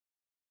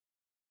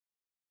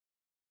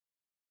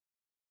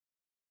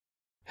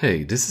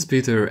Hey, this is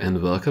Peter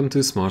and welcome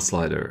to Smart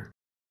Slider.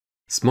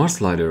 Smart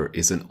Slider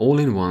is an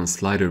all-in-one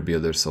slider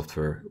builder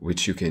software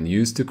which you can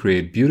use to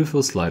create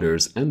beautiful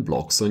sliders and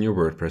blocks on your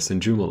WordPress and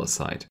Joomla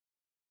site.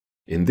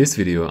 In this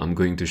video, I'm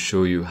going to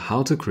show you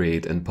how to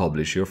create and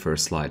publish your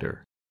first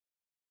slider.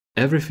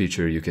 Every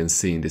feature you can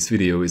see in this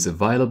video is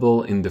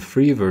available in the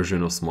free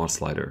version of Smart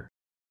Slider.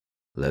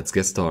 Let's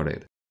get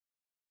started.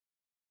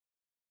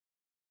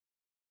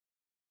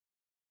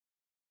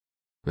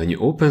 When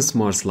you open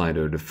Smart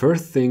Slider, the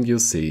first thing you'll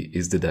see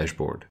is the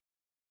dashboard.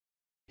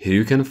 Here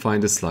you can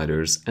find the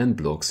sliders and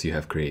blocks you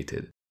have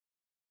created,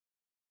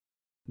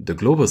 the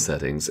global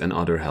settings and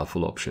other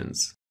helpful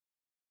options.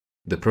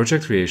 The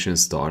project creation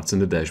starts on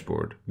the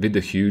dashboard with the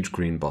huge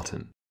green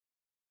button.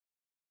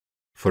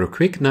 For a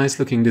quick,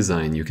 nice-looking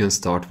design, you can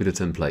start with a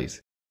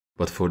template,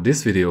 but for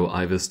this video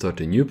I will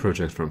start a new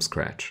project from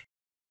scratch.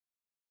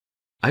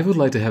 I would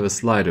like to have a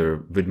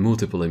slider with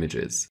multiple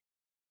images.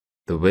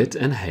 The width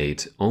and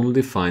height only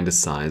define the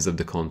size of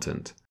the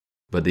content,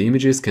 but the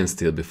images can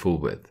still be full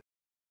width.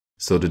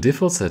 So the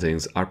default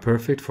settings are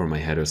perfect for my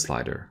header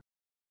slider.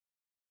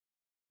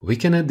 We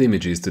can add the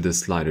images to the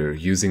slider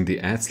using the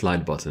Add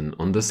Slide button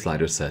on the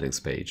slider settings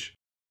page.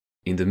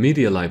 In the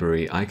media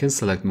library, I can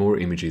select more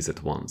images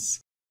at once.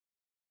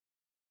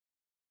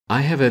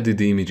 I have added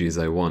the images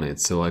I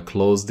wanted, so I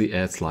close the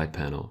Add Slide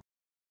panel.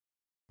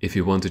 If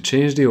you want to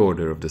change the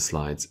order of the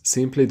slides,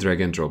 simply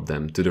drag and drop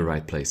them to the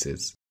right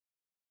places.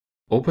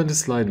 Open the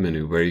slide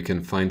menu where you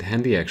can find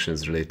handy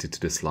actions related to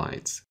the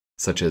slides,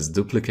 such as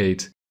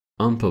duplicate,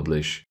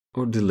 unpublish,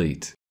 or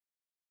delete.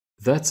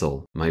 That's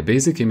all, my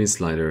basic image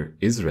slider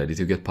is ready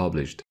to get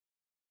published.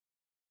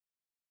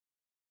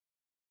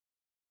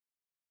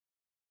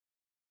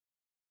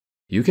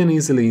 You can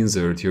easily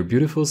insert your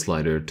beautiful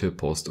slider to a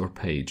post or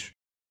page.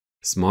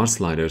 Smart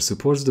Slider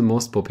supports the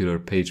most popular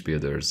page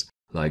builders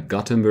like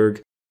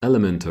Gutenberg,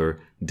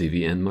 Elementor,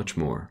 Divi, and much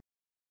more.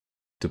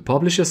 To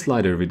publish a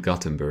slider with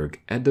Gutenberg,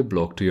 add the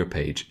block to your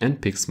page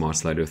and pick Smart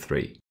Slider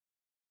 3.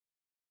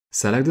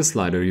 Select the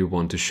slider you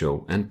want to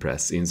show and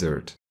press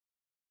Insert.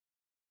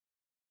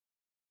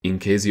 In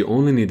case you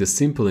only need a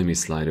simple image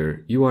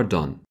slider, you are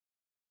done.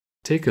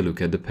 Take a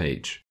look at the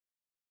page.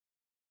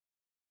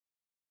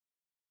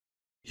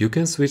 You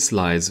can switch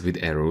slides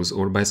with arrows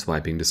or by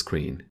swiping the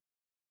screen.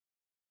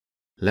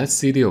 Let's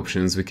see the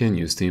options we can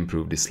use to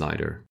improve the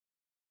slider.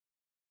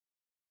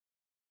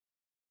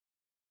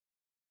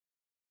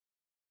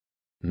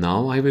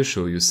 Now I will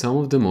show you some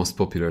of the most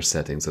popular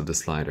settings of the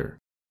slider.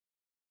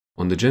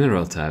 On the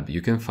General tab,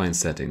 you can find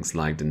settings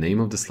like the name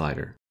of the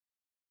slider.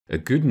 A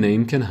good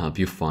name can help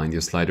you find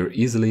your slider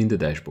easily in the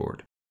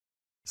dashboard.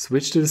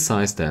 Switch to the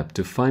Size tab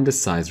to find the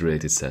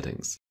size-related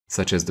settings,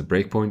 such as the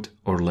breakpoint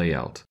or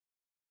layout.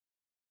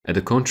 At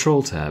the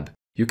Control tab,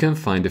 you can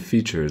find the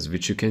features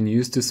which you can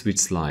use to switch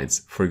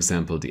slides, for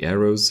example the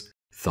arrows,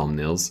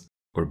 thumbnails,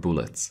 or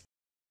bullets.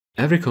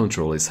 Every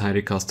control is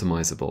highly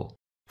customizable.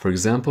 For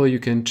example, you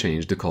can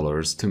change the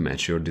colors to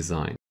match your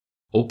design.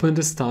 Open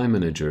the Style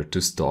Manager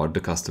to start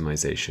the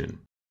customization.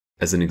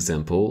 As an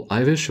example,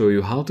 I will show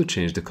you how to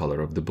change the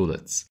color of the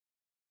bullets.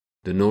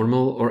 The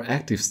normal or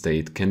active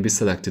state can be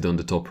selected on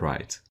the top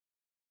right.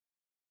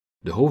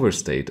 The hover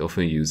state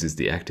often uses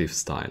the active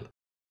style.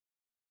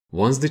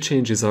 Once the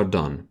changes are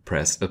done,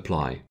 press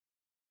Apply.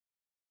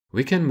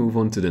 We can move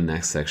on to the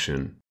next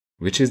section,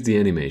 which is the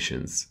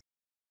animations.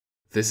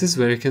 This is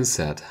where you can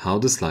set how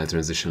the slide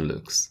transition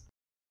looks.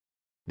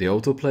 The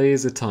autoplay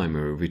is a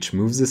timer which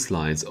moves the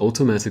slides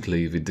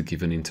automatically with the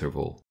given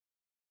interval.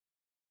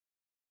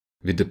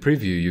 With the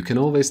preview, you can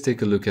always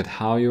take a look at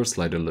how your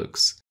slider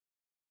looks,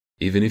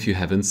 even if you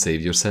haven't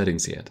saved your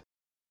settings yet.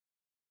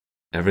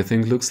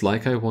 Everything looks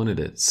like I wanted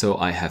it, so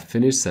I have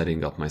finished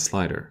setting up my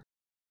slider.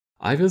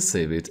 I will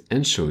save it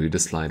and show you the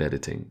slide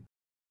editing.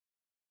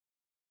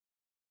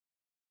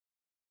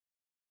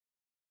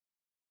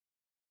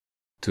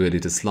 To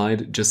edit a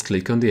slide, just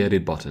click on the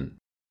Edit button.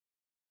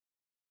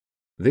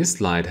 This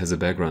slide has a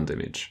background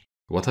image,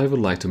 what I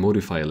would like to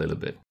modify a little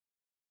bit.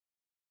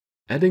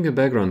 Adding a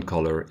background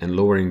color and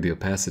lowering the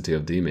opacity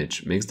of the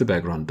image makes the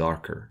background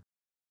darker.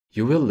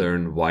 You will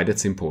learn why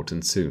that's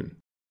important soon.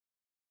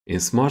 In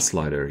Smart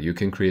Slider, you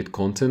can create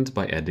content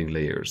by adding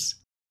layers.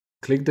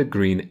 Click the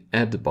green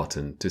Add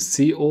button to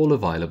see all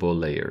available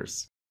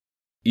layers.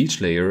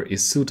 Each layer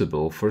is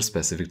suitable for a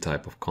specific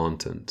type of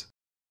content.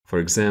 For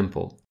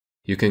example,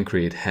 you can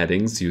create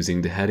headings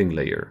using the heading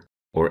layer,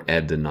 or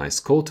add the nice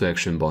call to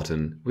action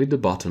button with the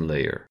button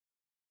layer.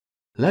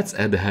 Let's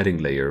add the heading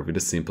layer with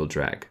a simple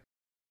drag.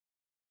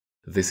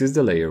 This is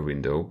the layer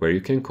window where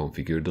you can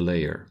configure the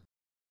layer.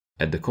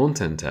 At the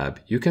Content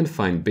tab, you can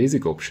find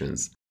basic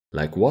options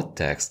like what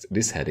text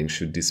this heading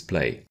should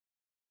display.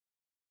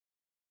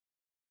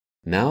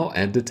 Now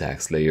add the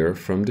text layer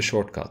from the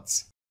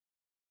shortcuts.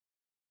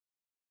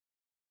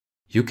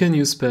 You can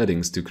use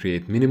paddings to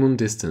create minimum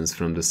distance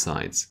from the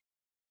sides.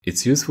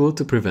 It's useful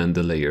to prevent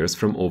the layers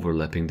from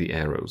overlapping the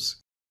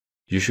arrows.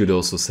 You should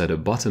also set a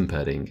button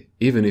padding,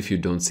 even if you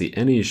don't see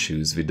any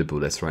issues with the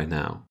bullets right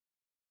now.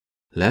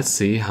 Let's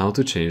see how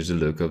to change the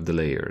look of the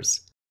layers.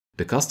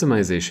 The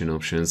customization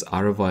options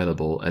are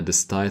available at the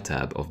Style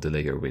tab of the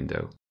Layer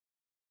window.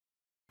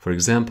 For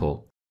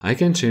example, I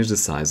can change the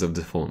size of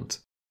the font.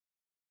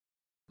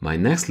 My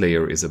next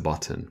layer is a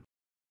button.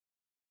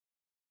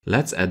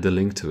 Let's add the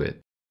link to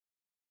it.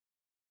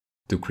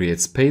 To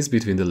create space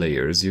between the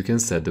layers, you can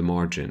set the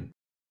margin.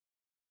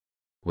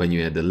 When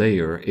you add the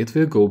layer, it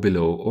will go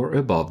below or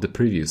above the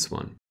previous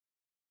one.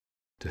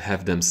 To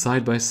have them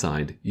side by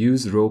side,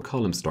 use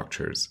row-column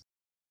structures.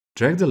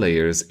 Drag the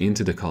layers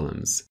into the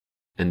columns,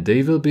 and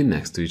they will be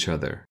next to each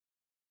other.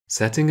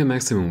 Setting a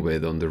maximum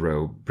width on the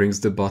row brings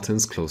the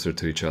buttons closer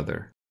to each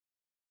other.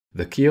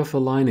 The key of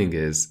aligning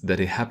is that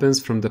it happens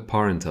from the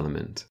parent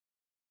element.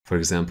 For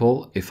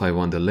example, if I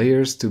want the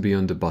layers to be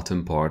on the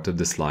bottom part of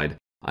the slide,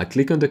 I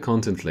click on the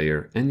content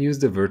layer and use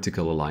the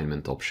vertical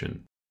alignment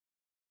option.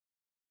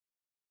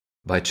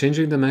 By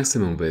changing the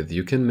maximum width,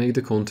 you can make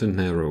the content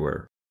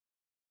narrower.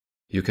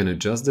 You can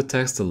adjust the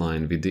text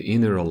align with the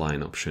inner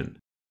align option.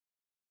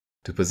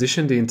 To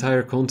position the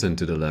entire content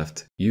to the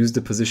left, use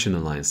the position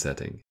align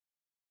setting.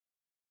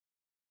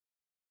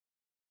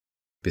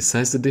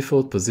 Besides the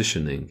default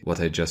positioning, what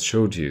I just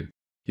showed you,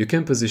 you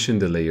can position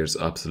the layers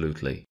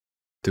absolutely.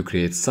 To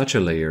create such a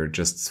layer,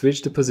 just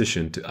switch the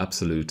position to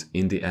absolute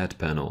in the Add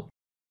panel.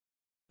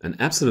 An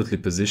absolutely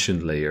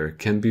positioned layer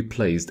can be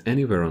placed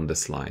anywhere on the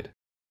slide.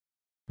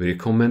 We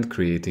recommend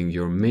creating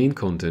your main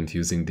content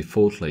using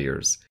default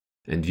layers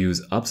and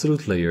use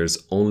absolute layers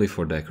only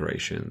for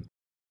decoration.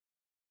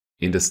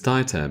 In the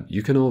Style tab,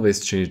 you can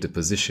always change the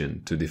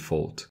position to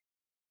default.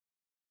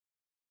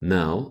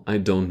 Now, I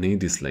don't need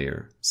this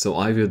layer, so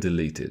I will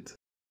delete it.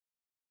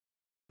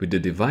 With the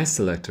device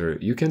selector,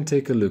 you can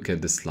take a look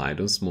at the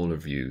slide on smaller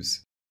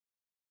views.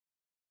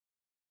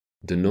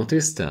 The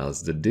notice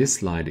tells that this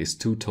slide is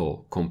too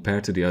tall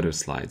compared to the other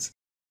slides.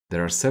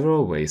 There are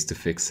several ways to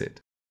fix it.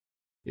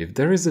 If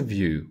there is a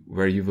view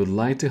where you would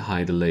like to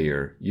hide a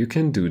layer, you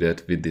can do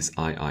that with this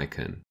eye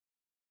icon.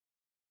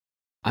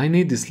 I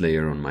need this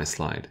layer on my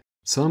slide,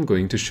 so I'm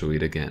going to show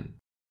it again.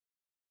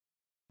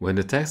 When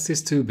the text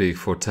is too big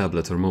for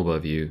tablet or mobile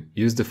view,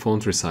 use the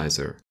font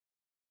resizer.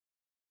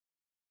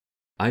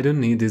 I don't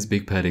need these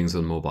big paddings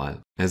on mobile,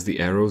 as the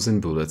arrows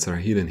and bullets are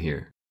hidden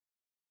here.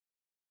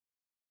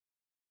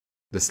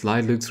 The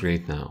slide looks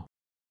great now.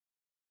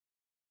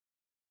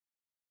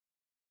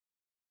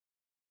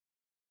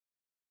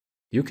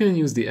 You can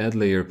use the Add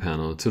Layer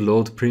panel to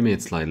load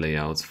pre-made slide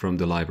layouts from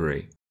the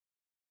library.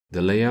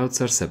 The layouts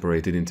are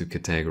separated into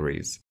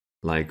categories,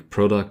 like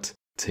Product,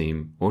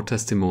 Theme, or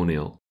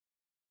Testimonial.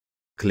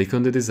 Click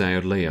on the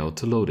desired layout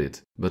to load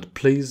it, but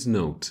please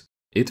note,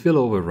 it will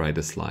override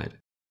the slide.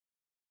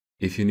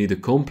 If you need a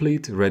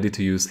complete,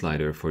 ready-to-use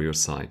slider for your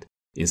site,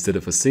 instead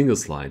of a single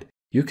slide,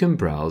 you can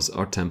browse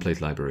our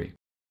template library.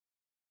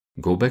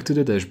 Go back to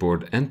the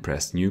dashboard and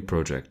press New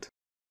Project.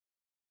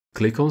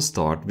 Click on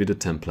Start with a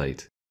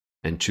template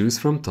and choose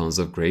from tons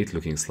of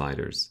great-looking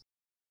sliders.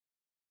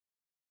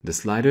 The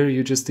slider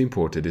you just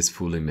imported is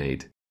fully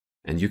made,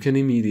 and you can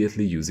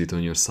immediately use it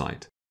on your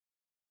site.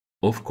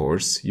 Of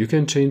course, you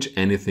can change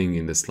anything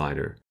in the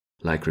slider,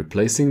 like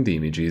replacing the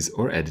images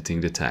or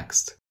editing the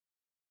text.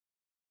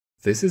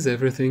 This is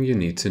everything you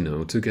need to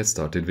know to get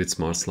started with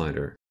Smart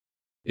Slider.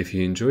 If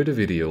you enjoyed the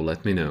video,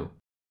 let me know.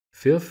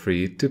 Feel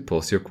free to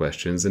post your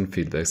questions and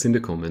feedbacks in the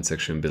comment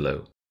section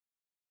below.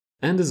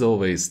 And as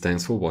always,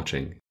 thanks for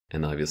watching,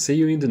 and I will see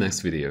you in the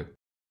next video.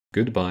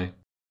 Goodbye.